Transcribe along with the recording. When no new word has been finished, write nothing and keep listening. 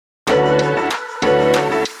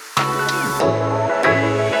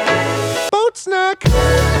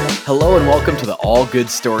Hello and welcome to the All Good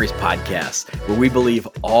Stories podcast, where we believe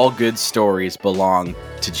all good stories belong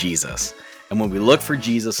to Jesus. And when we look for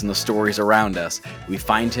Jesus in the stories around us, we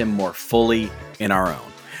find him more fully in our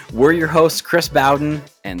own. We're your hosts, Chris Bowden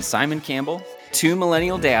and Simon Campbell, two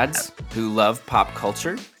millennial dads who love pop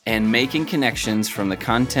culture and making connections from the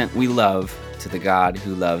content we love to the God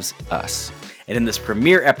who loves us. And in this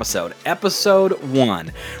premiere episode, episode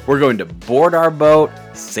 1, we're going to board our boat,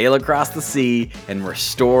 sail across the sea, and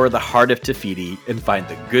restore the heart of Te Fiti and find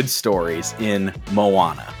the good stories in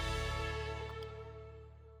Moana.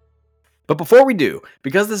 But before we do,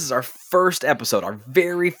 because this is our first episode, our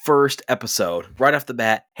very first episode, right off the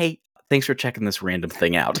bat, hey, thanks for checking this random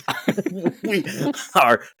thing out. We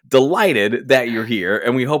are delighted that you're here,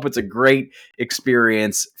 and we hope it's a great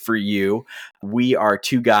experience for you. We are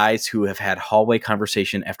two guys who have had hallway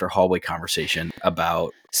conversation after hallway conversation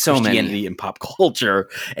about Christianity and pop culture,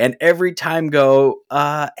 and every time go,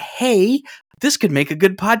 hey, this could make a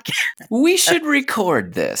good podcast. We should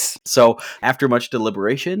record this. So after much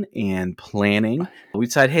deliberation and planning, we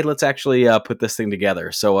decided, hey, let's actually put this thing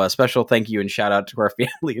together. So a special thank you and shout out to our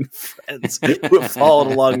family and friends who have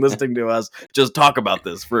followed along listening to us just talk about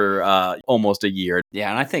this for almost a year.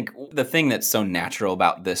 Yeah, and I think the thing that's so natural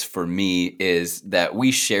about this for me is that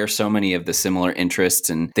we share so many of the similar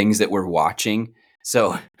interests and things that we're watching.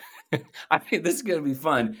 So I think this is going to be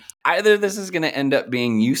fun. Either this is going to end up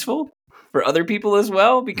being useful for other people as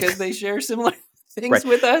well because they share similar things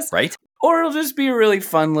with us. Right. Or it'll just be a really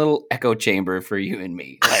fun little echo chamber for you and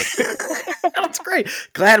me. That's great.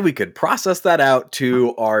 Glad we could process that out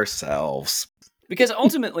to ourselves. Because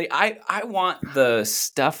ultimately, I want the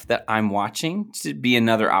stuff that I'm watching to be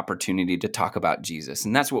another opportunity to talk about Jesus.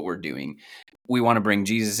 And that's what we're doing. We want to bring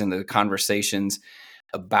Jesus into the conversations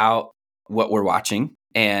about what we're watching.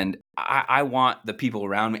 And I want the people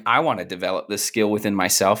around me, I want to develop this skill within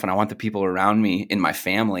myself, and I want the people around me in my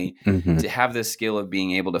family to have this skill of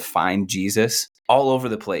being able to find Jesus all over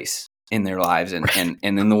the place in their lives and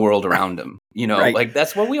in the world around them. You know, like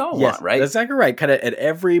that's what we all want, right? That's exactly right. Kind of at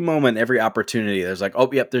every moment, every opportunity, there's like, oh,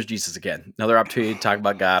 yep, there's Jesus again. Another opportunity to talk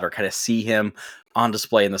about God or kind of see him on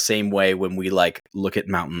display in the same way when we like look at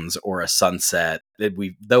mountains or a sunset.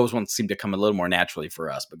 Those ones seem to come a little more naturally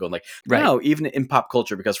for us, but going like, no, even in pop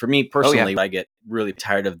culture, because for me personally, I get really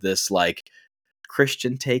tired of this like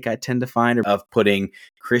Christian take I tend to find of putting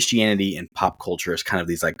Christianity and pop culture as kind of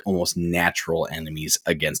these like almost natural enemies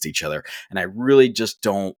against each other. And I really just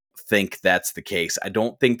don't think that's the case. I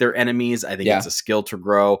don't think they're enemies. I think it's a skill to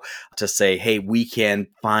grow to say, hey, we can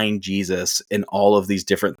find Jesus in all of these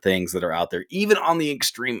different things that are out there, even on the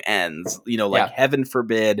extreme ends, you know, like heaven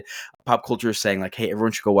forbid pop culture is saying like, hey,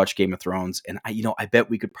 everyone should go watch Game of Thrones. And I bet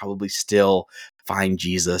we could probably still find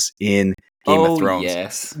Jesus in Game of Thrones.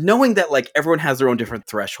 Yes. Knowing that like everyone has their own different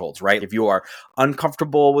thresholds, right? If you are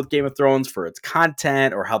uncomfortable with Game of Thrones for its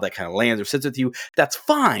content or how that kind of lands or sits with you, that's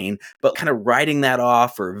fine. But kind of writing that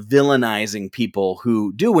off or villainizing people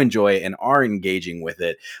who do enjoy it and are engaging with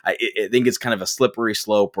it, I think it's kind of a slippery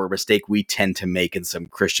slope or a mistake we tend to make in some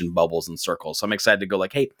Christian bubbles and circles. So I'm excited to go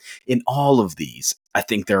like, hey, in all of these, I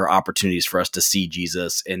think there are opportunities for us to see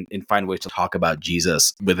Jesus and find ways to talk about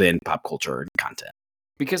Jesus within pop culture and content.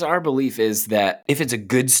 Because our belief is that if it's a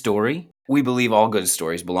good story, we believe all good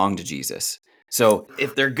stories belong to Jesus. So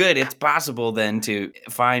if they're good, it's possible then to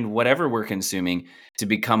find whatever we're consuming to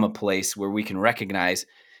become a place where we can recognize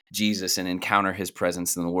Jesus and encounter his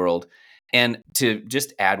presence in the world. And to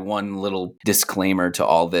just add one little disclaimer to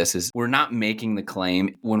all this is we're not making the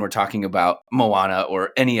claim when we're talking about Moana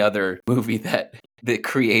or any other movie that the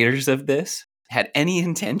creators of this had any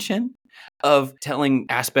intention of telling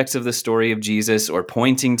aspects of the story of Jesus or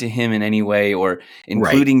pointing to him in any way or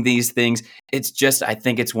including these things. It's just, I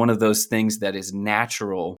think it's one of those things that is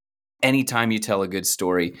natural. Anytime you tell a good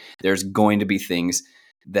story, there's going to be things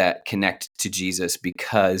that connect to Jesus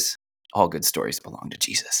because all good stories belong to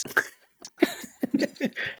Jesus.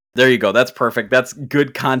 There you go. That's perfect. That's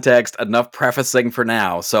good context. Enough prefacing for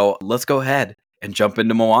now. So let's go ahead and jump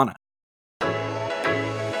into Moana.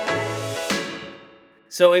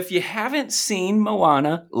 So if you haven't seen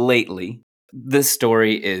Moana lately, this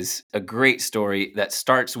story is a great story that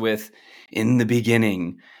starts with, in the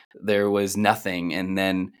beginning, there was nothing, and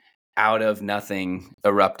then out of nothing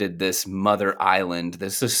erupted this mother island.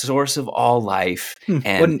 This is the source of all life.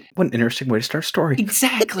 And what an interesting way to start a story.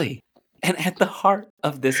 Exactly. And at the heart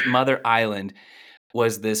of this mother island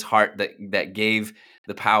was this heart that gave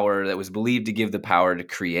the power, that was believed to give the power to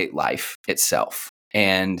create life itself.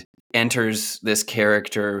 And enters this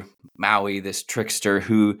character, Maui, this trickster,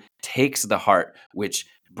 who takes the heart, which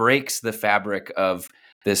breaks the fabric of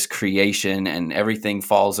this creation and everything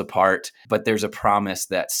falls apart. But there's a promise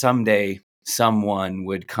that someday someone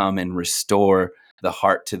would come and restore the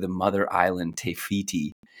heart to the mother island, Te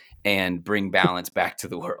Fiti, and bring balance back to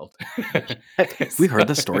the world. We heard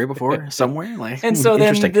this story before somewhere. Like, And so then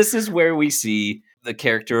interesting. this is where we see the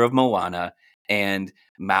character of Moana and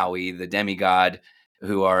Maui, the demigod,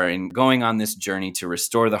 who are going on this journey to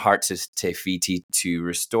restore the heart to Te Fiti, to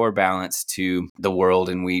restore balance to the world,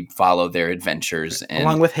 and we follow their adventures. And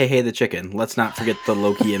along with Hey Hey the Chicken, let's not forget the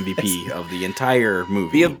low-key MVP of the entire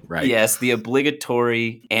movie, right? Yes, the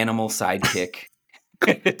obligatory animal sidekick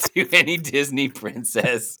to any Disney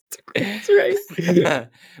princess. That's right.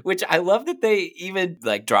 Which I love that they even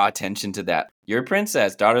like draw attention to that. You're a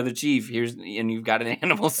princess, daughter of the chief. And you've got an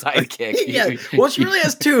animal sidekick. Yeah, well, she really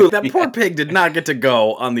has two. That poor pig did not get to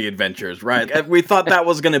go on the adventures, right? We thought that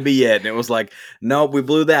was going to be it, and it was like, nope, we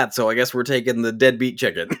blew that. So I guess we're taking the deadbeat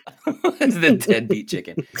chicken. The deadbeat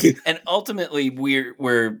chicken. And ultimately,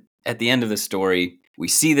 we're at the end of the story. We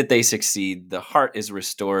see that they succeed. The heart is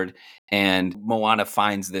restored, and Moana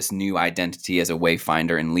finds this new identity as a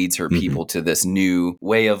wayfinder and leads her people to this new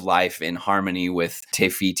way of life in harmony with Te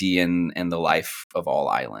Fiti and the life of all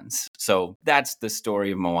islands. So that's the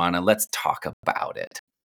story of Moana. Let's talk about it.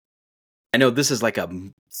 I know this is like a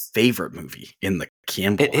favorite movie in the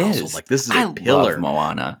Campbell It household. is. Like, this is I a pillar love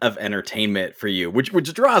Moana. of entertainment for you, which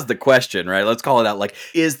draws the question, right? Let's call it out. Like,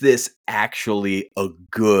 is this actually a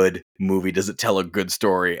good movie? Does it tell a good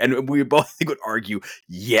story? And we both would argue,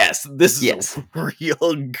 yes, this is a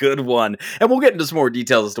real good one. And we'll get into some more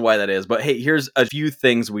details as to why that is. But hey, here's a few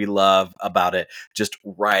things we love about it just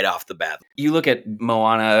right off the bat. You look at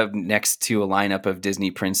Moana next to a lineup of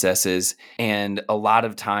Disney princesses, and a lot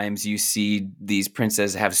of times you see these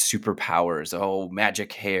princesses have superpowers. Oh,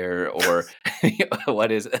 magic hair, or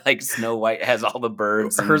what is it? Like Snow White has all the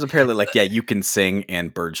birds. Hers apparently like, yeah, you can sing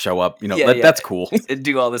and birds show up. You know, Yeah, that's cool.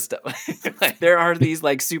 Do all this stuff. There are these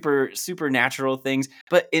like supernatural things,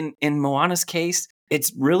 but in Moana's case,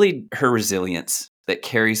 it's really her resilience that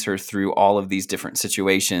carries her through all of these different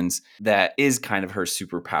situations that is kind of her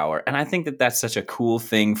superpower. And I think that that's such a cool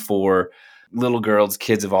thing for little girls,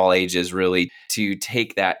 kids of all ages, really, to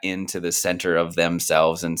take that into the center of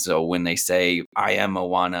themselves. And so when they say, I am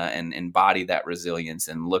Moana, and embody that resilience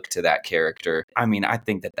and look to that character, I mean, I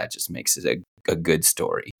think that that just makes it a good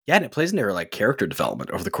story. Yeah, and it plays into her like character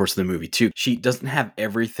development over the course of the movie too. She doesn't have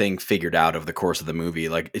everything figured out over the course of the movie.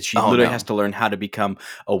 Like she literally has to learn how to become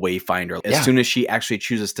a wayfinder. As soon as she actually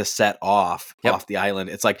chooses to set off the island,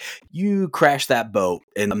 it's like you crash that boat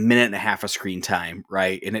in a minute and a half of screen time,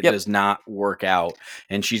 right? And it does not work out.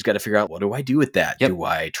 And she's got to figure out, what do I do with that? Do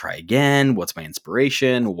I try again? What's my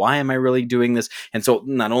inspiration? Why am I really doing this? And so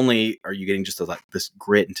not only are you getting just this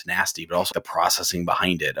grit and tenacity, but also the processing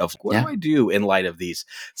behind it of what do I do in light of these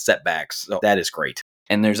setbacks. So that is great.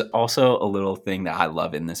 And there's also a little thing that I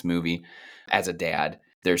love in this movie as a dad.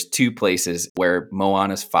 There's two places where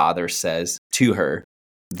Moana's father says to her,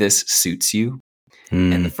 "This suits you."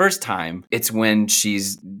 And the first time, it's when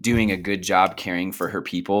she's doing a good job caring for her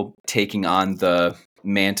people, taking on the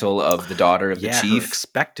mantle of the daughter of the chief. Her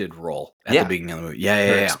expected role at the beginning of the movie.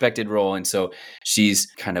 Her expected role. And so she's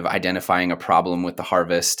kind of identifying a problem with the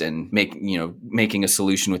harvest and making a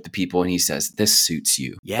solution with the people. And he says, "This suits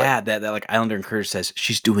you." Yeah, that like Islander encourager says,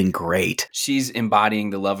 she's doing great. She's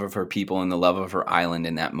embodying the love of her people and the love of her island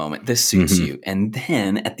in that moment. This suits you. And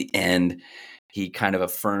then at the end, he kind of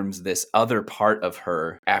affirms this other part of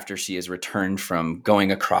her after she has returned from going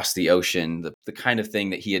across the ocean, the kind of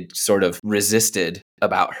thing that he had sort of resisted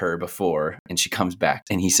about her before. And she comes back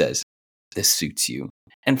and he says, "This suits you."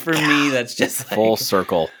 And for me, that's just full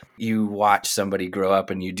circle. You watch somebody grow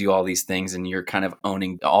up and you do all these things and you're kind of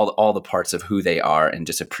owning all the parts of who they are and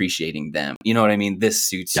just appreciating them. You know what I mean? This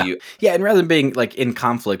suits you. Yeah, and rather than being like in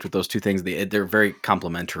conflict with those two things, they're very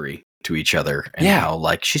complementary to each other, and how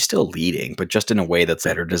like she's still leading, but just in a way that's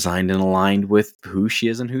better designed and aligned with who she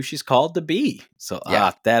is and who she's called to be. So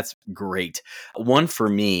that's great. One for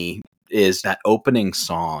me is that opening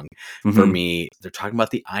song. For me, they're talking about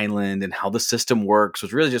the island and how the system works.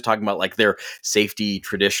 It's really just talking about like their safety,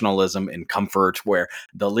 traditionalism, and comfort, where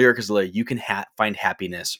the lyric is like, you can find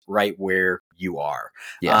happiness right where you are.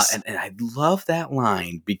 Yes. And I love that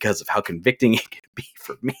line because of how convicting it can be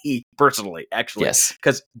for me personally, actually. Yes.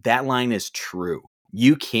 Because that line is true.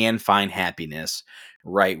 You can find happiness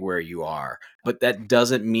right where you are, but that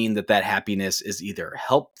doesn't mean that happiness is either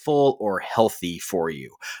helpful or healthy for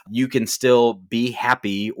you. You can still be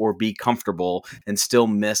happy or be comfortable and still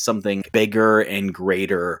miss something bigger and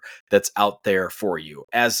greater that's out there for you.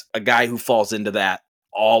 As a guy who falls into that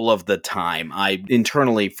all of the time. I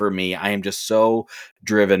internally, for me, I am just so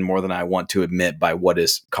driven more than I want to admit by what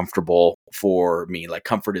is comfortable for me. Like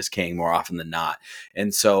comfort is king more often than not.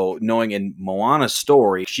 And so knowing in Moana's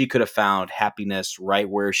story, she could have found happiness right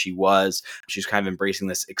where she was. She's kind of embracing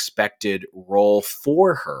this expected role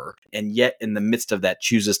for her. And yet in the midst of that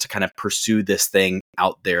chooses to kind of pursue this thing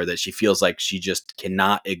out there that she feels like she just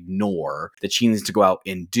cannot ignore, that she needs to go out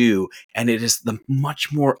and do. And it is the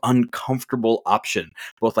much more uncomfortable option,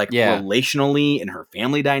 both like relationally in her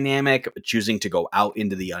family dynamic, choosing to go out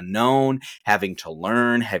into the unknown, having to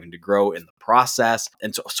learn, having to grow in the process.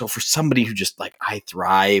 And so for somebody who just like, I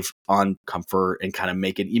thrive on comfort and kind of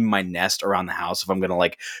make it even my nest around the house. If I'm going to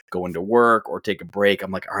like go into work or take a break,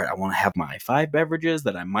 I'm like, all right, I want to have my 5 beverages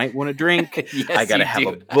that I might want to drink. Yes, I got to have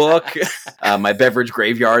a book, my beverage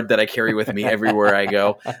graveyard that I carry with me everywhere I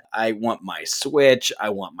go. I want my Switch.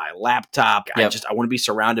 I want my laptop. I want to be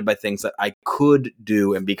surrounded by things that I could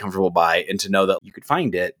do and be comfortable by, and to know that you could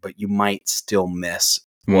find it, but you might still miss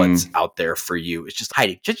what's out there for you. It's just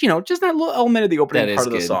hiding. Just that little element of the opening part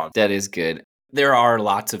of the song. That is good. There are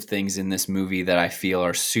lots of things in this movie that I feel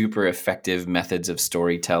are super effective methods of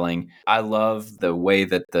storytelling. I love the way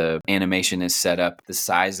that the animation is set up, the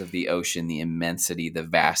size of the ocean, the immensity, the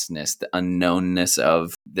vastness, the unknownness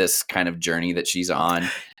of this kind of journey that she's on.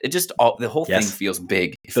 It just the whole thing feels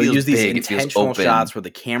big. It feels use these big. intentional shots where the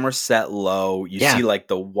camera's set low. You see like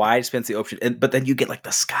the wide expanse of the ocean, but then you get like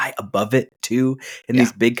the sky above it too, in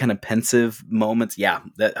these big kind of pensive moments.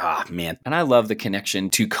 Man. And I love the connection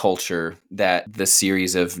to culture that the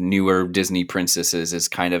series of newer Disney princesses is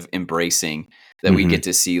kind of embracing, that we get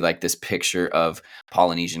to see like this picture of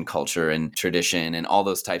Polynesian culture and tradition and all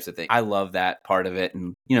those types of things. I love that part of it.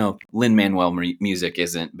 And, Lin-Manuel music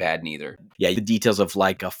isn't bad neither. Yeah, the details of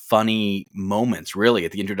like a funny moments, really,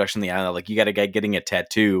 at the introduction of the island. Like you got a guy getting a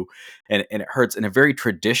tattoo and it hurts in a very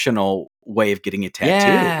traditional way of getting a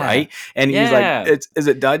tattoo, right? And he's like, is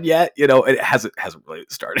it done yet? It hasn't really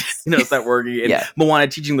started. It's not working. And Moana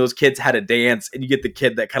teaching those kids how to dance, and you get the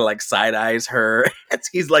kid that kind of like side eyes her.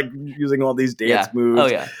 He's like using all these dance moves. Oh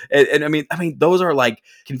yeah. And I mean, those are like,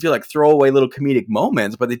 can feel like throwaway little comedic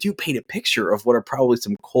moments, but they do paint a picture of what are probably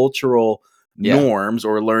some cultural norms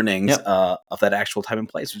or learnings of that actual time and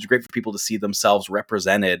place, which is great for people to see themselves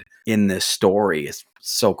represented in this story. It's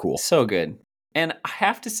so cool. So good. And I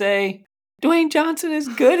have to say, Dwayne Johnson is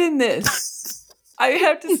good in this. I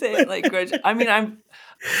have to say it like, I mean,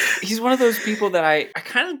 he's one of those people that I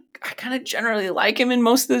kind of generally like him in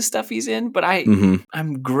most of the stuff he's in, but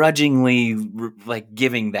I'm grudgingly like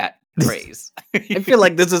giving that praise. I feel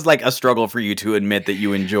like this is like a struggle for you to admit that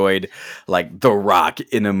you enjoyed like The Rock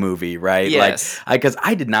in a movie, right? Yes. Like, because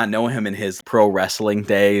I did not know him in his pro wrestling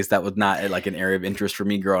days. That was not like an area of interest for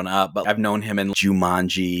me growing up, but I've known him in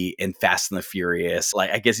Jumanji and Fast and the Furious. Like,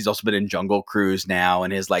 I guess he's also been in Jungle Cruise now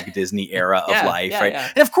in his like Disney era of life, right? Yeah.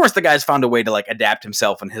 And of course the guy's found a way to like adapt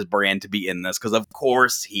himself and his brand to be in this, because of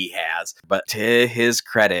course he has. But to his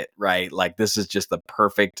credit, right? Like, this is just the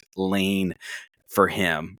perfect lane for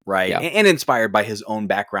him, right? And inspired by his own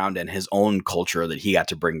background and his own culture that he got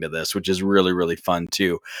to bring to this, which is really, really fun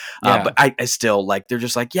too. But I still like, they're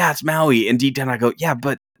just like, it's Maui. And deep down I go,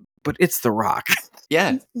 but it's The Rock.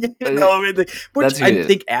 Yeah. Which I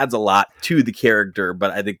think adds a lot to the character,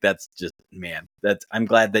 but I think that's just, I'm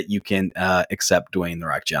glad that you can accept Dwayne The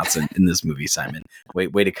Rock Johnson in this movie, Simon.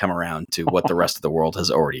 Way to come around to what the rest of the world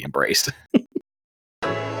has already embraced.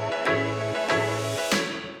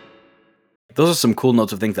 Those are some cool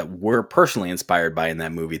notes of things that we're personally inspired by in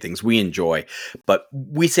that movie, things we enjoy. But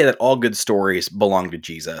we say that all good stories belong to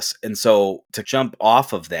Jesus. And so to jump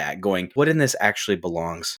off of that, going, what in this actually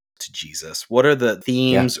belongs to Jesus? What are the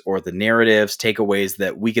themes or the narratives, takeaways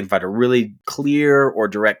that we can find a really clear or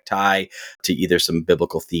direct tie to either some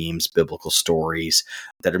biblical themes, biblical stories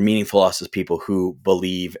that are meaningful to us as people who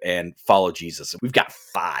believe and follow Jesus? We've got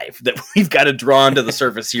 5 that we've got to draw onto the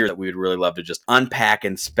surface here that we would really love to just unpack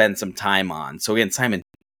and spend some time on. So again, Simon,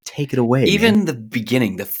 take it away. Even the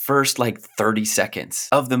beginning, the first like 30 seconds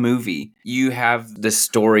of the movie, you have the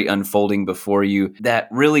story unfolding before you that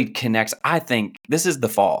really connects. I think this is the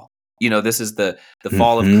fall. This is the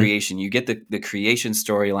fall of creation. You get the creation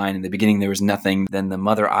storyline. In the beginning, there was nothing. Then the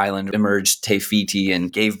mother island emerged, Te Fiti,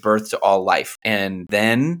 and gave birth to all life. And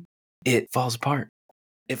then it falls apart.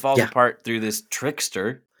 It falls apart through this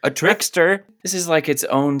trickster. A trickster. This is like its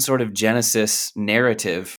own sort of Genesis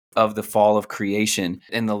narrative of the fall of creation,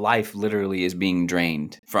 and the life literally is being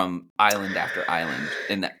drained from island after island.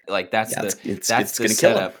 And that's the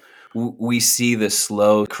setup. we see the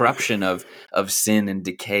slow corruption of sin and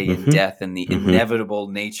decay and Mhm. death and the Mhm. inevitable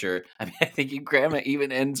nature. I mean, I think Grandma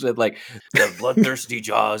even ends with like the bloodthirsty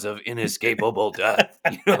jaws of inescapable death.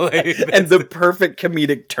 Like, And the perfect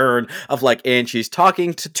comedic turn of like, and she's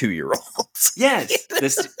talking to 2-year-olds. yes,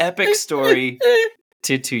 this epic story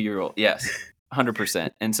to 2-year-old. Yes.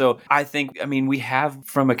 100%. And so I think, I mean, we have,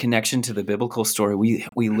 from a connection to the biblical story,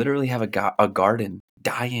 we literally have a garden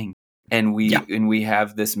dying, and Yeah. we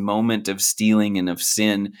have this moment of stealing and of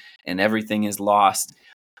sin, and everything is lost.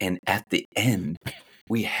 And at the end,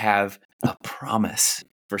 we have a promise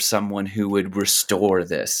for someone who would restore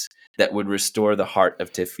this, that would restore the heart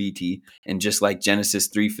of Te Fiti. And just like Genesis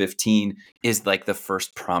 3:15 is like the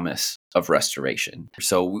first promise of restoration.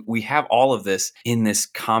 So we have all of this in this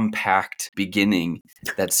compact beginning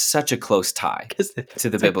that's such a close tie Because to the it's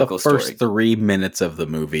like the biblical first story. 3 minutes of the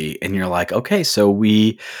movie, and you're like, okay, so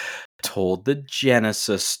we told the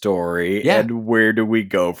Genesis story, Yeah. and where do we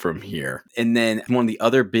go from here? And then one of the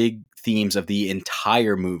other big themes of the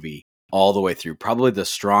entire movie, all the way through, probably the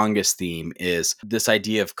strongest theme, is this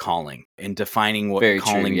idea of calling and defining what Very true,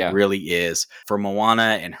 calling yeah. really is for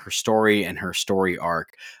Moana and her story arc.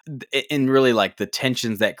 And really like the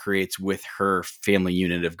tensions that creates with her family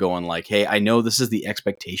unit of going like, hey, I know this is the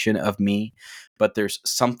expectation of me, but there's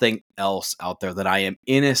something else out there that I am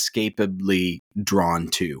inescapably drawn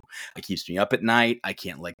to. It keeps me up at night. I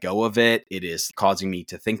can't let go of it. It is causing me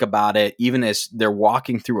to think about it. Even as they're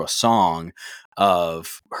walking through a song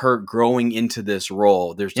of her growing into this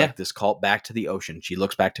role, there's Yeah. like this call back to the ocean. She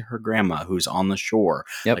looks back to her grandma who's on the shore.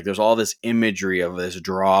 Yep. Like there's all this imagery of this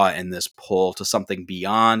draw and this pull to something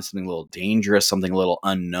beyond, something a little dangerous, something a little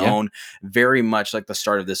unknown. Very much like the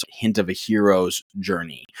start of this hint of a hero's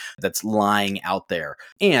journey that's lying out there.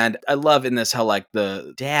 And I love in this how like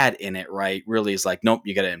the dad in it, right, really is like, nope,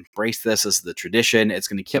 you got to embrace this. This is the tradition. It's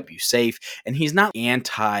going to keep you safe. And he's not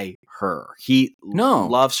anti her. He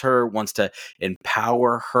loves her, wants to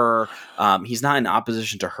empower her. He's not in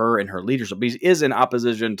opposition to her and her leadership, but he is in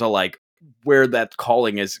opposition to like where that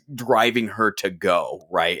calling is driving her to go,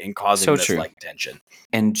 right? And causing So this true. like tension.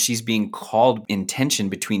 And she's being called in tension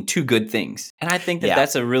between two good things. And I think that Yeah.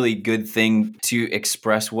 that's a really good thing to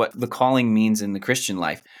express what the calling means in the Christian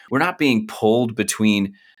life. We're not being pulled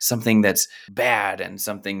between something that's bad and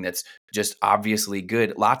something that's just obviously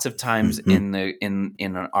good. Lots of times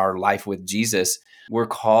in our life with Jesus, we're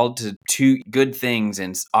called to two good things,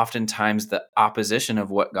 and oftentimes the opposition of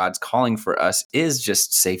what God's calling for us is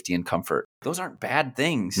just safety and comfort. Those aren't bad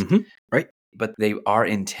things, Right. but they are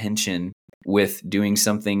in tension with doing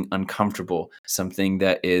something uncomfortable, something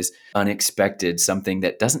that is unexpected, something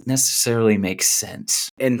that doesn't necessarily make sense.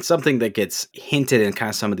 And something that gets hinted in kind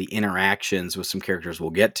of some of the interactions with some characters we'll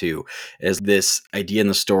get to is this idea in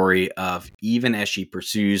the story of even as she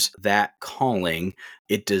pursues that calling,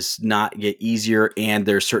 it does not get easier. And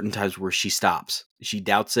there's certain times where she stops. She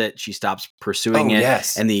doubts it. She stops pursuing it.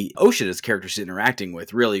 Yes. And the ocean as character she's interacting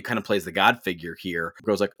with really kind of plays the God figure here.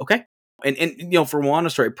 Goes like, okay. And you know, for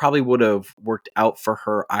Moana's story, it probably would have worked out for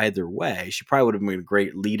her either way. She probably would have been a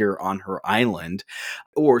great leader on her island,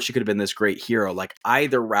 or she could have been this great hero. Like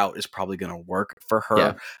either route is probably going to work for her.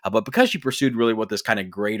 Yeah. But because she pursued really what this kind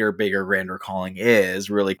of greater, bigger, grander calling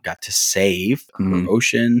is, really got to save her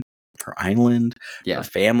ocean, her island, her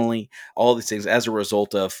family, all these things as a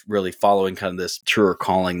result of really following kind of this truer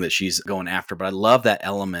calling that she's going after. But I love that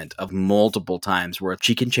element of multiple times where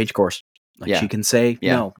she can change course. Like she can say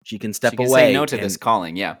no, she can step away. Say no to this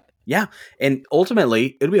calling. Yeah. And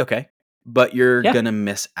ultimately it'll be okay. But you're going to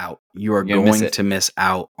miss out. You are going to miss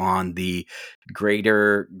out on the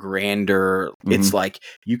greater, grander. It's like,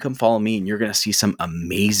 you come follow me and you're going to see some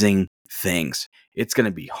amazing things. It's going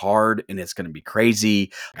to be hard and it's going to be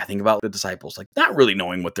crazy. I think about the disciples, like not really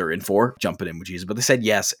knowing what they're in for, jumping in with Jesus, but they said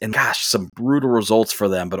yes. And gosh, some brutal results for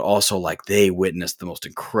them, but also like they witnessed the most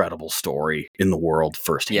incredible story in the world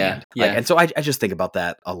firsthand. Yeah. And so I just think about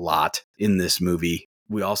that a lot in this movie.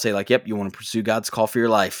 We all say like, yep, you want to pursue God's call for your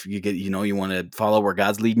life. You want to follow where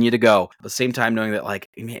God's leading you to go. At the same time, knowing that like,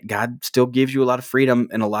 man, God still gives you a lot of freedom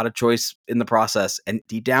and a lot of choice in the process. And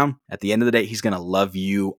deep down, at the end of the day, he's going to love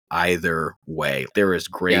you either way. There is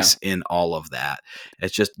grace in all of that.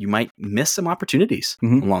 It's just, you might miss some opportunities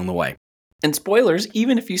along the way. And spoilers,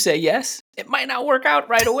 even if you say yes, it might not work out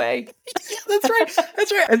right away. Yeah, that's right.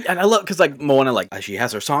 That's right. And I love, because like Moana, like she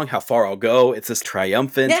has her song, How Far I'll Go. It's this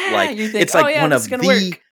triumphant, like you think, it's like one of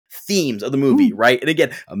the themes of the movie, right? And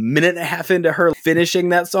again, a minute and a half into her finishing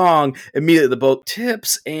that song, immediately the boat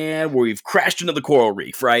tips and we've crashed into the coral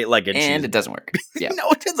reef, right? Like, and it doesn't work. Yeah.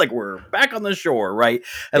 No, it's like we're back on the shore, right?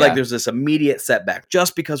 And Yeah. like there's this immediate setback.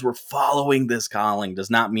 Just because we're following this calling does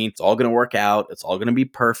not mean it's all going to work out. It's all going to be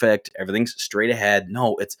perfect. Everything's straight ahead.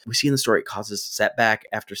 No, we see in the story, it causes setback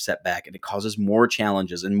after setback, and it causes more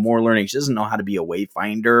challenges and more learning. She doesn't know how to be a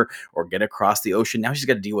wayfinder or get across the ocean. Now she's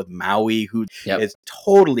got to deal with Maui, who is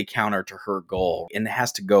totally counter to her goal and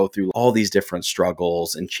has to go through all these different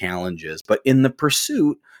struggles and challenges. But in the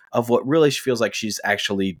pursuit of what really feels like she's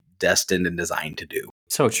actually destined and designed to do.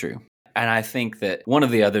 So true. And I think that one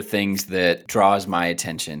of the other things that draws my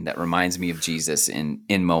attention, that reminds me of Jesus in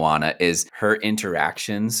Moana, is her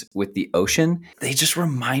interactions with the ocean. They just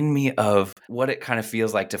remind me of what it kind of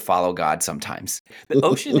feels like to follow God sometimes. The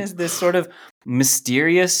ocean is this sort of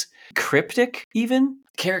mysterious, cryptic even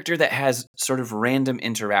character that has sort of random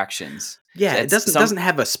interactions. Yeah, it doesn't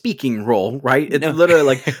have a speaking role, right? It's literally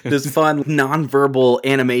like this fun nonverbal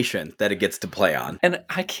animation that it gets to play on. And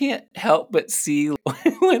I can't help but see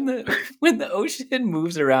when the ocean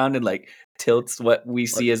moves around and like tilts what we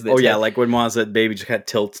see as the yeah, like when Moana's that baby just kind of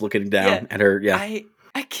tilts looking down at her. Yeah,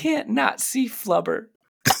 I can't not see flubber.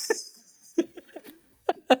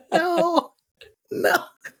 No,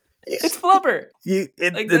 it's flubber.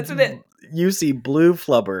 That's what it. You see blue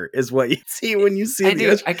flubber is what you see when you see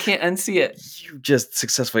it. I can't unsee it. You just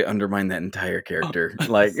successfully undermined that entire character.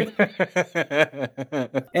 Like,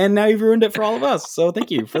 and now you've ruined it for all of us. So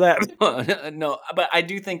thank you for that. No, but I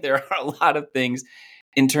do think there are a lot of things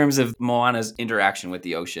in terms of Moana's interaction with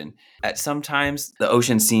the ocean. At sometimes the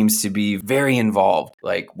ocean seems to be very involved.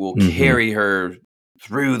 Like we'll carry her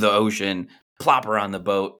through the ocean, plop her on the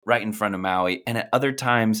boat right in front of Maui, and at other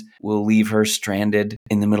times we'll leave her stranded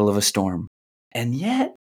in the middle of a storm. And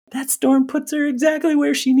yet, that storm puts her exactly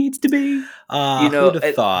where she needs to be. Who'd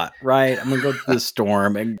have thought, right? I'm going to go through the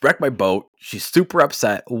storm and wreck my boat. She's super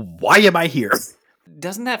upset. Why am I here?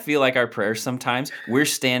 Doesn't that feel like our prayers sometimes? We're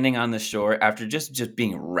standing on the shore after just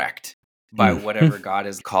being wrecked by whatever God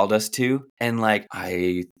has called us to. And like,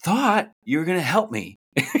 I thought you were going to help me.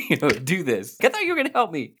 Do this. I thought you were going to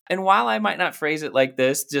help me. And while I might not phrase it like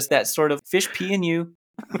this, just that sort of fish peeing you.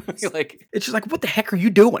 Like, it's just like, what the heck are you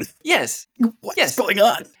doing? Yes. What's going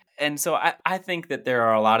on? And so I think that there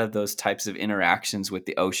are a lot of those types of interactions with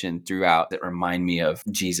the ocean throughout that remind me of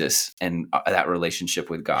Jesus and that relationship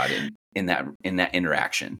with God in that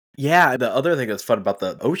interaction. Yeah, the other thing that's fun about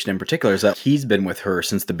the ocean in particular is that he's been with her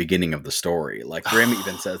since the beginning of the story. Like Graham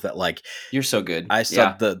even says that, like, you're so good. I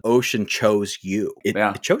said the ocean chose you.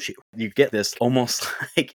 It chose you. You get this almost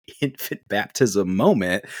like infant baptism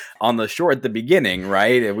moment on the shore at the beginning,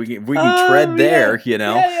 right? And we can tread there,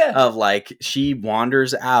 of like she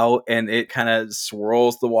wanders out and it kind of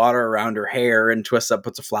swirls the water around her hair and twists up,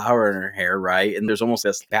 puts a flower in her hair, right? And there's almost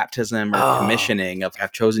this baptism or commissioning of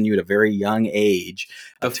I've chosen you at a very young age.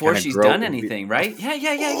 Before she's done anything, right? Yeah.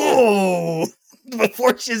 Oh,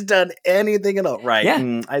 before she's done anything at all. Right.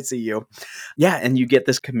 Yeah. I see you. Yeah. And you get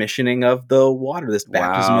this commissioning of the water, this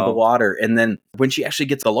baptism of the water. And then when she actually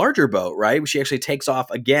gets the larger boat, right? She actually takes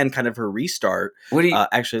off again, kind of her restart,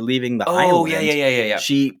 actually leaving the island. Oh, yeah.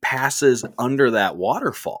 She passes under that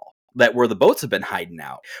waterfall. That where the boats have been hiding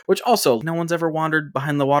out, which also no one's ever wandered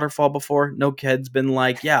behind the waterfall before. No kid's been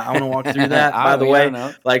like, yeah, I want to walk through that. By the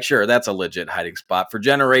way, like, sure, that's a legit hiding spot for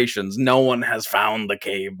generations. No one has found the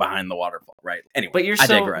cave behind the waterfall, right? Anyway, but I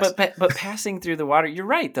digress. But passing through the water, you're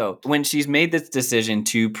right though. When she's made this decision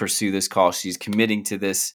to pursue this call, she's committing to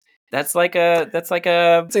this. That's like a say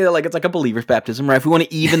that like it's like a believer's baptism, right? If we want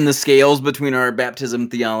to even the scales between our baptism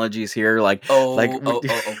theologies here, like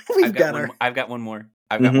I've got one more.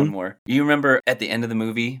 I've got one more. You remember at the end of the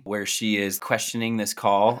movie where she is questioning this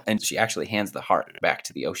call and she actually hands the heart back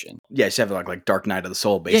to the ocean. Yeah, she's having like dark night of the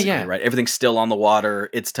soul, basically, right? Everything's still on the water.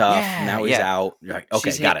 It's tough. Now he's out. You're like,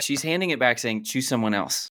 okay, got it. She's handing it back saying, choose someone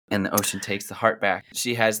else. And the ocean takes the heart back.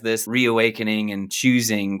 She has this reawakening and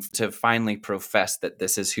choosing to finally profess that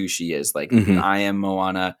this is who she is. Like, I am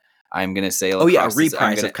Moana. I'm going to sail across. A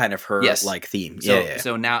reprise of kind of her like theme.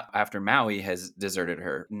 So now after Maui has deserted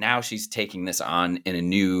her, now she's taking this on in a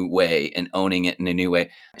new way and owning it in a new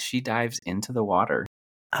way. She dives into the water.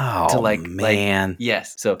 Oh, man.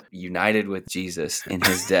 Yes. So united with Jesus in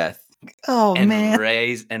his death. Man.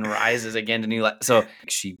 Rises again to new life. So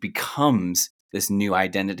she becomes this new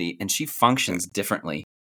identity and she functions differently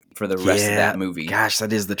for the rest of that movie. Gosh,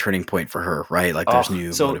 that is the turning point for her, right? Like there's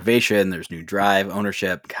new motivation, there's new drive,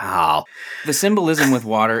 ownership. God. The symbolism with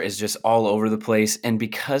water is just all over the place. And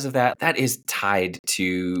because of that is tied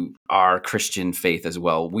to our Christian faith as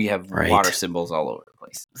well. We have water symbols all over the place.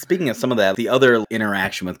 place. Speaking of some of that, the other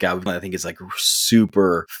interaction with God I think is like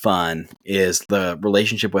super fun is the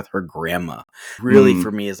relationship with her grandma. Really,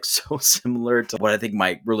 for me, is so similar to what I think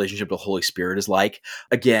my relationship with the Holy Spirit is like.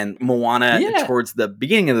 Again, Moana, towards the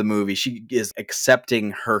beginning of the movie, she is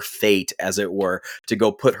accepting her fate, as it were, to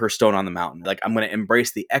go put her stone on the mountain. Like, I'm going to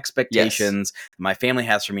embrace the expectations my family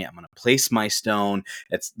has for me. I'm going to place my stone.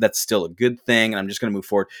 That's still a good thing, and I'm just going to move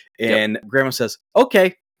forward. And grandma says,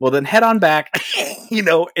 okay, well, then head on back,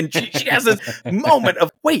 and she has this moment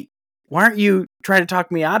of, wait, why aren't you trying to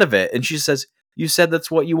talk me out of it? And she says, you said that's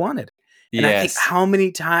what you wanted. And I think how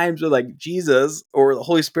many times with like Jesus or the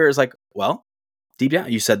Holy Spirit is like, well, deep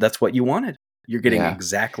down, you said that's what you wanted. You're getting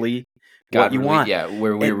exactly what you want. Yeah,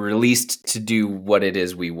 where we're released to do what it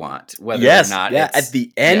is we want, whether or not it's... At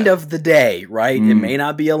the end of the day, right? It may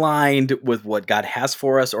not be aligned with what God has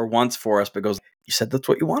for us or wants for us, but goes, you said that's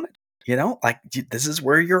what you wanted. Like this is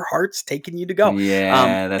where your heart's taking you to go.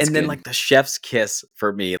 Yeah, that's and then good. like the chef's kiss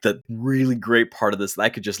for me, the really great part of this that I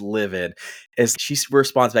could just live in is she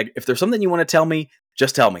responds back, if there's something you want to tell me,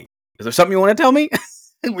 just tell me. Is there something you want to tell me?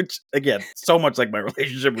 Which again, so much like my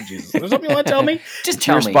relationship with Jesus. Is there something you want to tell me? Just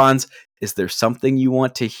tell me. She responds, is there something you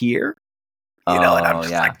want to hear? And I'm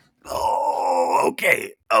just like, oh,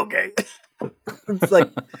 okay. It's like,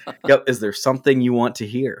 is there something you want to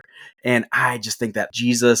hear? And I just think that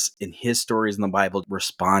Jesus, in his stories in the Bible,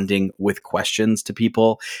 responding with questions to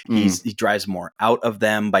people, he drives more out of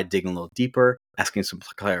them by digging a little deeper, asking some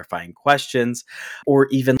clarifying questions, or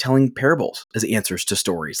even telling parables as answers to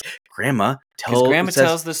stories. Grandma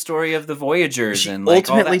tells the story of the voyagers, she and like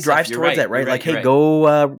ultimately all that drives stuff. towards that, right? Like, hey,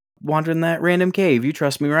 go wander in that random cave. You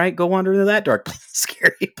trust me, right? Go wander into that dark,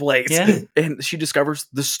 scary place. Yeah. And she discovers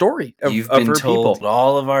the story of You've been her told people.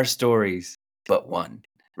 all of our stories, but one,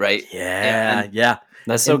 right? Yeah.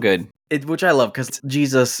 That's so good. Which I love, because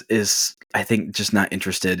Jesus is, I think, just not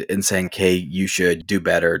interested in saying, okay, you should do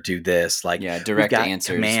better, do this. Like, direct we've got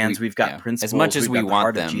answers. Commands, we've got principles. As much as we want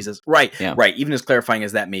heart them. of Jesus. Right. Even as clarifying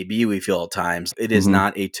as that may be, we feel at times, it is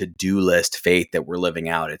not a to-do list faith that we're living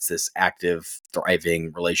out. It's this active,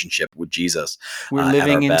 thriving relationship with Jesus. We're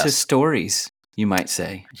living into stories. You might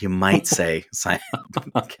say. Probably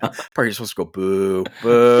you're supposed to go boo,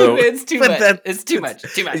 boo. It's too much. It's too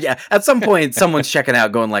much. Yeah. At some point, someone's checking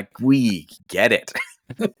out, going like, "We get it."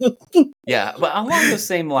 Yeah, but along those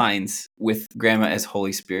same lines with Grandma as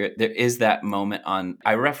Holy Spirit, there is that moment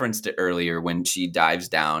I referenced it earlier when she dives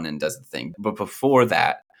down and does the thing. But before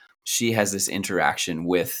that, she has this interaction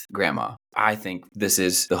with Grandma. I think this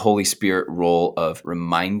is the Holy Spirit role of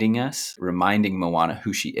reminding Moana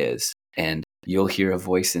who she is. And you'll hear a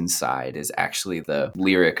voice inside is actually the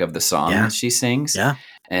lyric of the song that she sings. Yeah.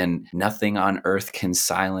 And nothing on earth can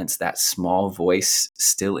silence that small voice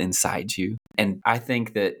still inside you. And I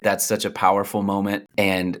think that that's such a powerful moment.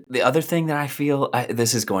 And the other thing that I feel,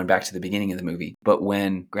 this is going back to the beginning of the movie, but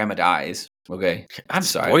when Grandma dies, okay, I'm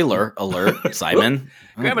sorry. Spoiler alert, Simon.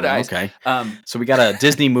 Grandma dies. Okay. So we got a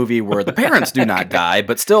Disney movie where the parents do not die,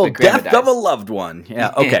 but still death dies. of a loved one.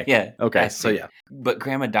 Yeah. Okay. Yeah. Okay. So yeah. But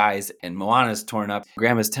Grandma dies and Moana's torn up.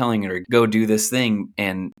 Grandma's telling her, go do this thing.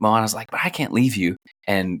 And Moana's like, but I can't leave you.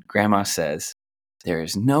 And Grandma says, there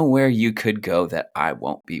is nowhere you could go that I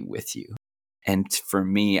won't be with you. And for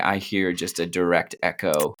me, I hear just a direct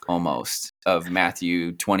echo almost of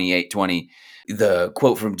Matthew 28:20, the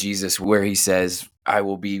quote from Jesus where he says, I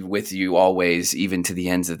will be with you always, even to the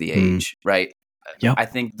ends of the age, right? Yep. I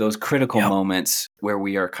think those critical moments where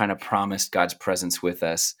we are kind of promised God's presence with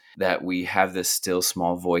us, that we have this still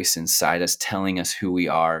small voice inside us telling us who we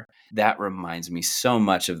are, that reminds me so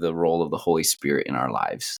much of the role of the Holy Spirit in our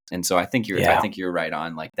lives. And so I think you're right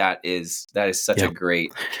on. Like that is such a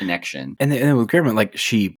great connection. And then with Grandma, like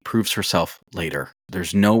she proves herself later.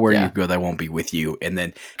 There's nowhere you go that won't be with you. And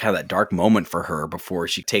then kind of that dark moment for her before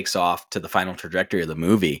she takes off to the final trajectory of the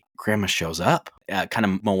movie, Grandma shows up kind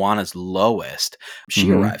of Moana's lowest.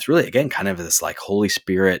 She arrives really, again, kind of this like Holy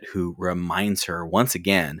Spirit who reminds her once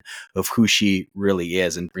again of who she really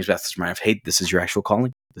is and brings back this reminder of, hey, this is your actual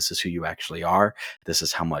calling. This is who you actually are. This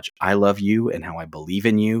is how much I love you and how I believe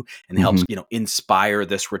in you, and helps, inspire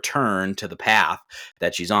this return to the path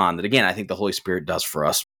that she's on. That again, I think the Holy Spirit does for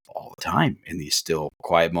us all the time in these still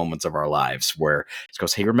quiet moments of our lives where it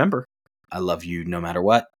goes, hey, remember, I love you no matter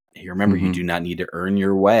what. Hey, remember, you do not need to earn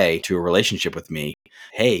your way to a relationship with me.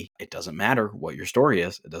 Hey, it doesn't matter what your story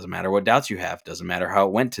is. It doesn't matter what doubts you have. It doesn't matter how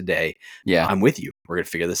it went today. Yeah, I'm with you. We're going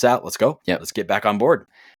to figure this out. Let's go. Yeah, let's get back on board.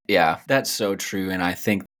 Yeah, that's so true. And I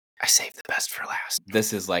think I saved the best for last.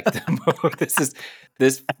 This is like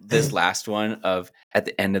this last one of at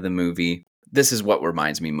the end of the movie, This is what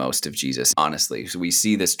reminds me most of Jesus, honestly. So we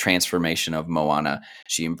see this transformation of Moana.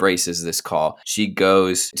 She embraces this call. She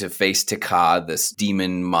goes to face Te Fiti, this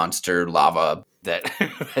demon monster lava that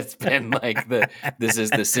has been like this is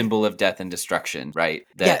the symbol of death and destruction, right?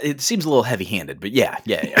 Yeah, it seems a little heavy-handed, but yeah.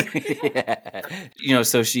 Yeah.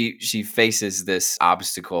 So she faces this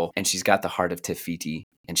obstacle, and she's got the heart of Te Fiti,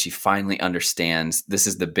 and she finally understands. This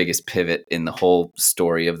is the biggest pivot in the whole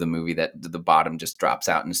story of the movie, that the bottom just drops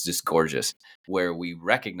out and it's just gorgeous, where we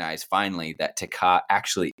recognize finally that Te Fiti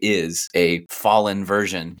actually is a fallen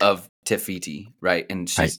version of Te Fiti, right?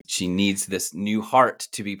 And she needs this new heart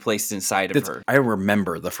to be placed inside of her. I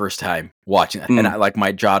remember the first time watching that, and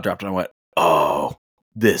my jaw dropped, and I went, "Oh,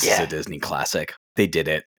 this is a Disney classic. They did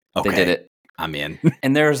it. Okay, they did it. I'm in."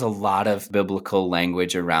 And there's a lot of biblical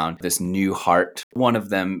language around this new heart. One of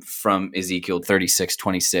them from Ezekiel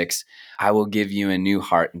 36:26, I will give you a new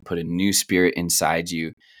heart and put a new spirit inside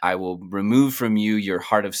you. I will remove from you your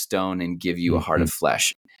heart of stone and give you a heart of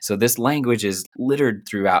flesh. So this language is littered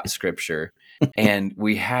throughout Scripture. And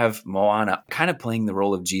we have Moana kind of playing the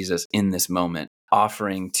role of Jesus in this moment,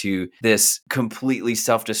 offering to this completely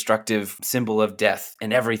self-destructive symbol of death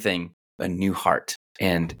and everything a new heart.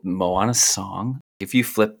 And Moana's song, if you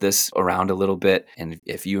flip this around a little bit, and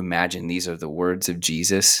if you imagine these are the words of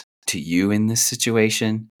Jesus to you in this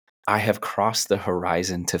situation, I have crossed the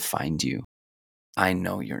horizon to find you. I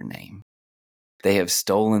know your name. They have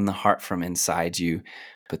stolen the heart from inside you,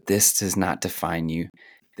 but this does not define you.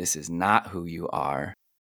 This is not who you are.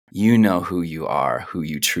 You know who you are, who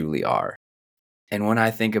you truly are. And when I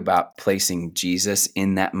think about placing Jesus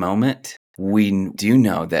in that moment, we do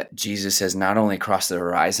know that Jesus has not only crossed the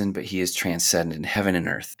horizon, but he has transcended heaven and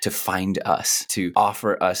earth to find us, to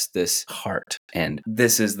offer us this heart. And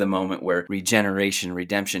this is the moment where regeneration,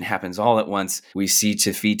 redemption happens all at once. We see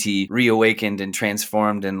Te Fiti reawakened and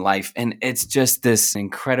transformed in life. And it's just this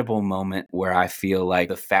incredible moment where I feel like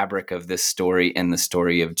the fabric of this story and the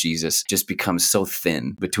story of Jesus just becomes so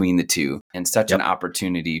thin between the two, and such an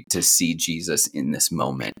opportunity to see Jesus in this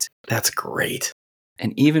moment. That's great.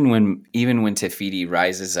 And even when Te Fiti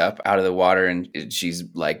rises up out of the water and she's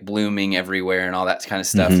like blooming everywhere and all that kind of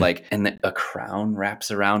stuff, like, and a crown wraps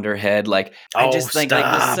around her head, like, I just think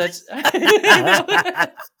like this such.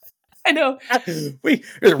 I know. We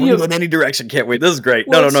go in any direction, can't we? This is great.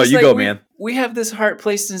 Well, no, you like, go, man. We have this heart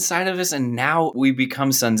placed inside of us, and now we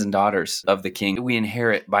become sons and daughters of the King. We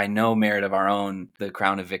inherit by no merit of our own the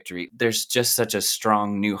crown of victory. There's just such a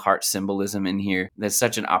strong new heart symbolism in here. There's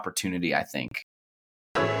such an opportunity, I think.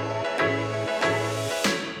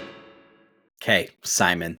 Okay,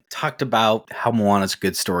 Simon talked about how Moana's a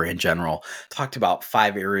good story in general. Talked about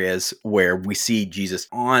 5 areas where we see Jesus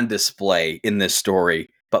on display in this story,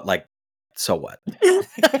 but like, so what?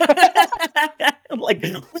 Like,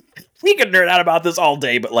 we could nerd out about this all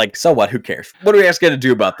day, but like, so what? Who cares? What are we actually going to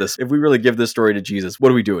do about this? If we really give this story to Jesus,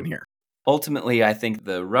 what are we doing here? Ultimately, I think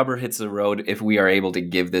the rubber hits the road if we are able to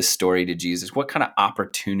give this story to Jesus. What kind of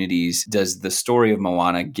opportunities does the story of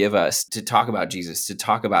Moana give us to talk about Jesus, to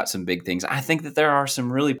talk about some big things? I think that there are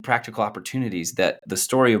some really practical opportunities that the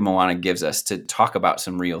story of Moana gives us to talk about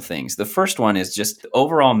some real things. The first one is just the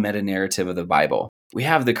overall meta-narrative of the Bible. We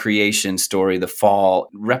have the creation story, the fall,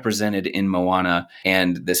 represented in Moana,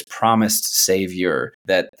 and this promised savior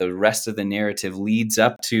that the rest of the narrative leads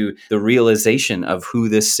up to the realization of who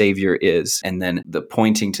this savior is, and then the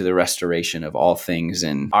pointing to the restoration of all things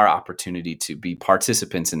and our opportunity to be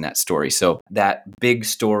participants in that story. So that big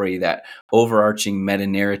story, that overarching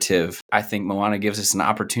meta-narrative, I think Moana gives us an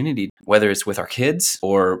opportunity, whether it's with our kids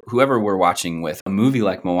or whoever we're watching with. A movie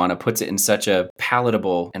like Moana puts it in such a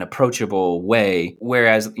palatable and approachable way.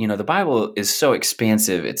 Whereas, the Bible is so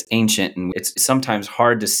expansive, it's ancient, and it's sometimes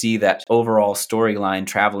hard to see that overall storyline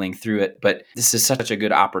traveling through it. But this is such a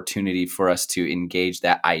good opportunity for us to engage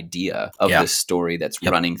that idea of this story that's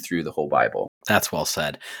running through the whole Bible. That's well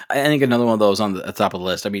said. I think another one of those on the top of the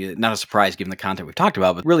list, I mean, not a surprise given the content we've talked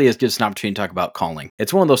about, but really gives us an opportunity to talk about calling.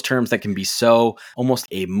 It's one of those terms that can be so almost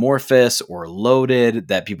amorphous or loaded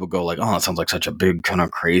that people go like, oh, that sounds like such a big, kind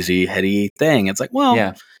of crazy, heady thing. It's like,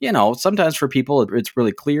 well, sometimes for people, it's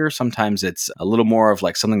really clear. Sometimes it's a little more of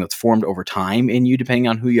like something that's formed over time in you, depending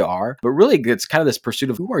on who you are. But really, it's kind of this pursuit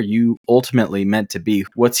of who are you ultimately meant to be?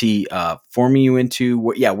 What's he forming you into?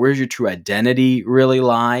 Where's your true identity really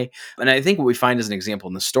lie? And I think what we find as an example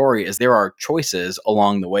in the story is there are choices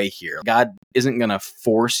along the way here. God isn't going to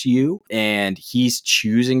force you, and he's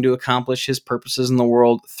choosing to accomplish his purposes in the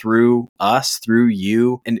world through us, through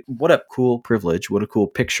you. And what a cool privilege, what a cool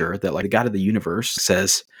picture that like the God of the universe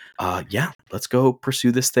says, yeah, let's go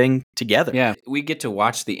pursue this thing together. Yeah, we get to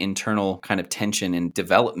watch the internal kind of tension and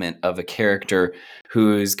development of a character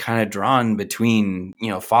who is kind of drawn between,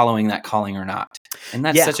 following that calling or not. And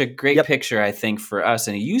that's such a great picture, I think, for us,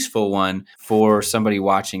 and a useful one for somebody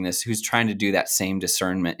watching this who's trying to do that same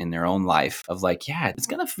discernment in their own life of like, yeah, it's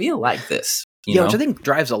going to feel like this. Which I think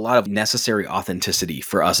drives a lot of necessary authenticity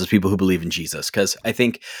for us as people who believe in Jesus. Because I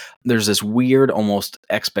think there's this weird almost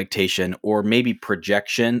expectation or maybe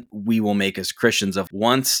projection we will make as Christians of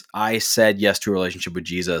once I said yes to a relationship with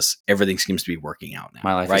Jesus, everything seems to be working out now.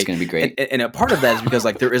 My life is going to be great. And a part of that is because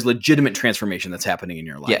like there is legitimate transformation that's happening in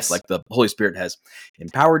your life. Yes. Like the Holy Spirit has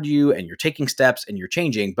empowered you and you're taking steps and you're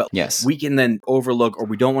changing. But we can then overlook, or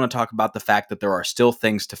we don't want to talk about the fact that there are still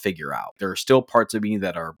things to figure out. There are still parts of me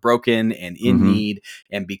that are broken and in need.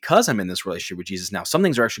 And because I'm in this relationship with Jesus now, some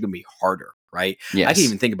things are actually going to be harder, right? Yes. I can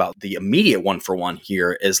even think about the immediate one-for-one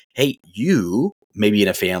here is, hey, you maybe in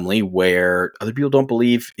a family where other people don't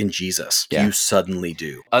believe in Jesus. Yeah. You suddenly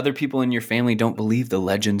do. Other people in your family don't believe the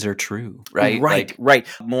legends are true, right? Right.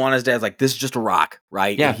 Moana's dad's like, this is just a rock,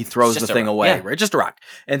 right? Yeah. And he throws the thing away, right? Just a rock.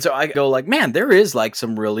 And so I go like, man, there is like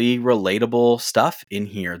some really relatable stuff in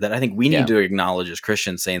here that I think we need to acknowledge as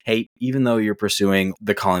Christians, saying, hey, even though you're pursuing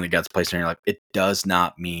the calling that God's placed in your life, it does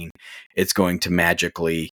not mean it's going to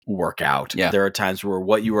magically work out. Yeah. There are times where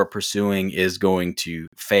what you are pursuing is going to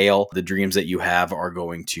fail. The dreams that you have are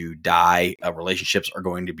going to die. Relationships are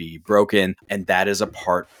going to be broken. And that is a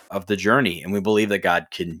part of the journey. And we believe that God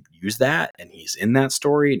can use that. And he's in that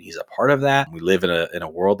story and he's a part of that. We live in a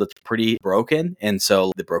world that's pretty broken. And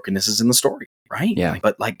so the brokenness is in the story, right? Yeah.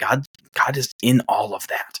 But like God is in all of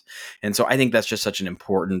that. And so I think that's just such an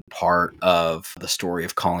important part of the story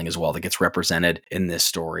of calling as well that gets represented in this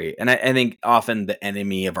story. And I think often the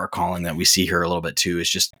enemy of our calling that we see here a little bit too is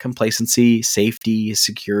just complacency, safety,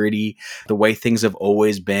 security, the way things have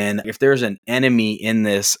always been. If there's an enemy in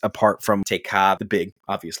this, apart from Te Fiti, the big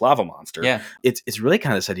obvious lava monster, it's really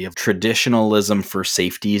kind of this idea of traditionalism for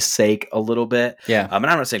safety's sake a little bit. Yeah. And I'm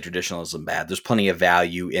not saying traditionalism bad. There's plenty of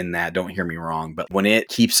value in that. Don't hear me wrong. But when it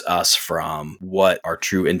keeps us from what our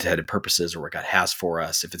true intended purposes or what God has for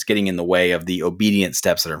us, if it's getting in the way of the obedient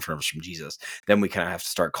steps that are in front of us from Jesus, then we kind of have to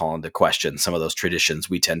start calling into question some of those traditions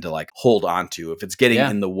we tend to like hold on to if it's getting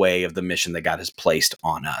in the way of the mission that God has placed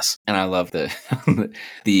on us. And I love the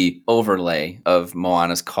the overlay of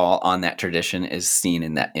Moana's call on that tradition is seen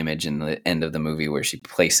in that image in the end of the movie where she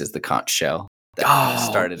places the conch shell that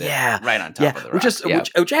started it right on top of the rock.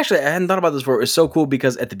 Which actually I hadn't thought about this before. It was so cool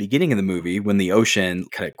because at the beginning of the movie, when the ocean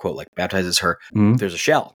kind of quote like baptizes her, there's a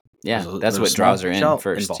shell. Yeah, that's what draws her in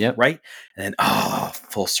first. Involved, right? And then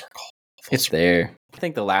full circle. It's there. I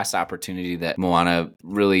think the last opportunity that Moana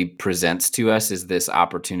really presents to us is this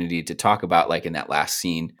opportunity to talk about, like in that last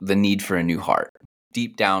scene, the need for a new heart.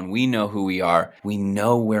 Deep down, we know who we are. We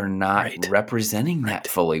know we're not representing that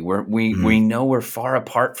fully. We know we're far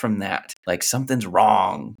apart from that. Like something's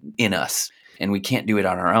wrong in us, and we can't do it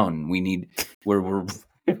on our own. We're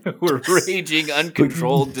raging,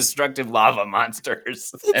 uncontrolled, destructive lava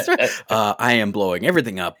monsters. I am blowing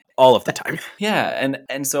everything up all of the time. Yeah,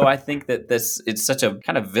 and so I think that it's such a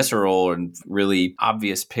kind of visceral and really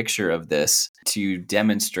obvious picture of this to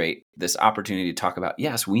demonstrate this opportunity to talk about,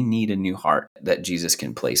 yes, we need a new heart that Jesus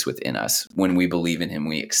can place within us. When we believe in him,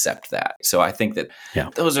 we accept that. So I think that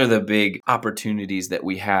those are the big opportunities that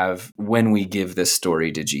we have when we give this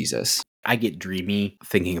story to Jesus. I get dreamy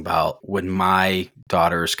thinking about when my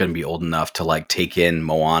daughter's going to be old enough to like take in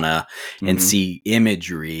Moana and see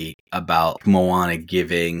imagery about Moana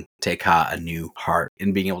giving Te Fiti a new heart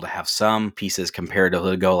and being able to have some pieces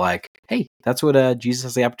comparatively go like, hey, that's what Jesus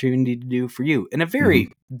has the opportunity to do for you in a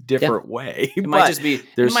very different way. It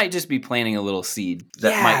might just be planting a little seed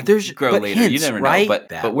that might grow later. Hints, you never know. right?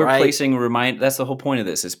 But we're placing that's the whole point of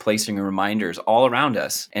this, is placing reminders all around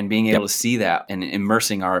us and being able to see that and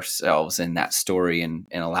immersing ourselves in that story and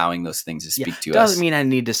allowing those things to speak to us. Doesn't mean I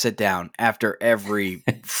need to sit down after every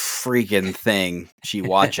freaking thing she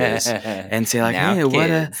watches and say like, now,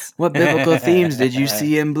 hey, what biblical themes did you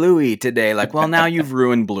see in Bluey today? Like, well, now you've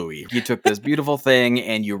ruined Bluey. You took this beautiful thing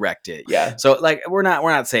and you wrecked it. Yeah. So like, we're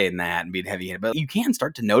not saying that and being heavy-handed, but you can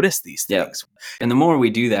start to notice these things. And the more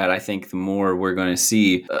we do that, I think the more we're going to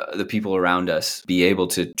see the people around us be able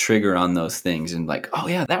to trigger on those things and like, oh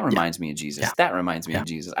yeah, that reminds me of Jesus. Yeah. That reminds me of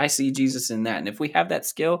Jesus. I see Jesus in that. And if we have that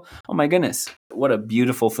skill, oh my goodness, what a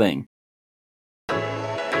beautiful thing.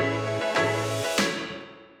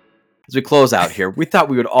 As we close out here, we thought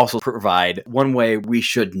we would also provide one way we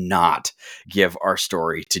should not give our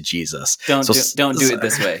story to Jesus. Don't do it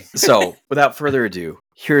this way. So, without further ado,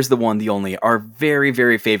 here's the one, the only, our very,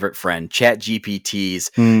 very favorite friend,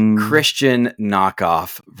 ChatGPT's Christian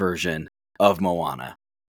knockoff version of Moana.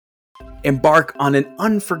 Embark on an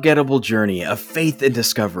unforgettable journey of faith and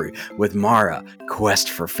discovery with Mara, Quest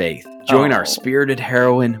for Faith. Join our spirited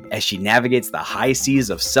heroine as she navigates the high seas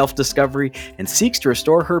of self-discovery and seeks to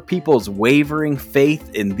restore her people's wavering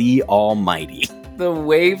faith in the Almighty. The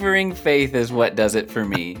wavering faith is what does it for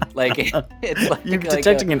me. Like, it's like you're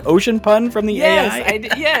detecting an ocean pun from the AI?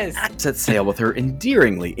 Yes. Set sail with her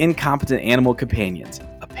endearingly incompetent animal companions.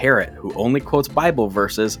 A parrot who only quotes Bible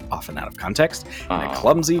verses, often out of context, and a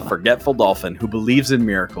clumsy, forgetful dolphin who believes in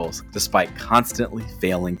miracles despite constantly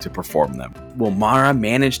failing to perform them. Will Mara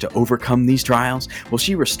manage to overcome these trials? Will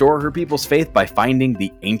she restore her people's faith by finding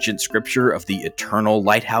the ancient scripture of the eternal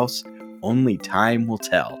lighthouse? Only time will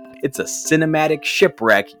tell. It's a cinematic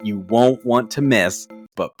shipwreck you won't want to miss,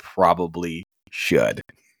 but probably should.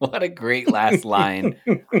 What a great last line.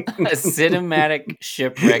 A cinematic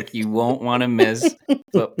shipwreck you won't want to miss,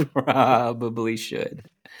 but probably should.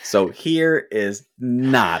 So here is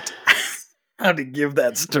not how to give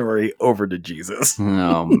that story over to Jesus.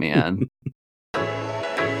 Oh, man.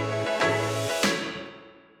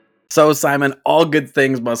 So, Simon, all good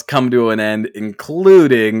things must come to an end,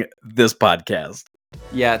 including this podcast.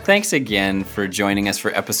 Yeah, thanks again for joining us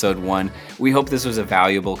for episode 1. We hope this was a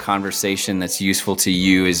valuable conversation that's useful to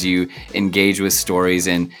you as you engage with stories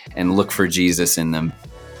and look for Jesus in them.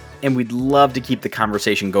 And we'd love to keep the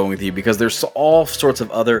conversation going with you because there's all sorts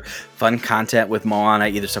of other fun content with Moana,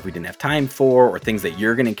 either stuff we didn't have time for or things that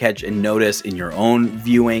you're going to catch and notice in your own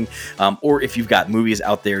viewing. Or if you've got movies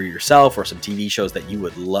out there yourself or some TV shows that you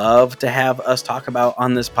would love to have us talk about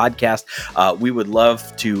on this podcast, we would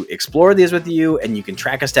love to explore these with you. And you can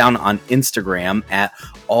track us down on Instagram at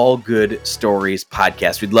All Good Stories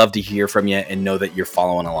Podcast. We'd love to hear from you and know that you're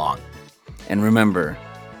following along. And remember,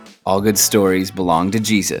 all good stories belong to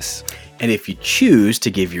Jesus. And if you choose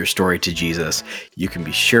to give your story to Jesus, you can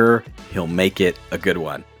be sure he'll make it a good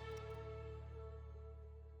one.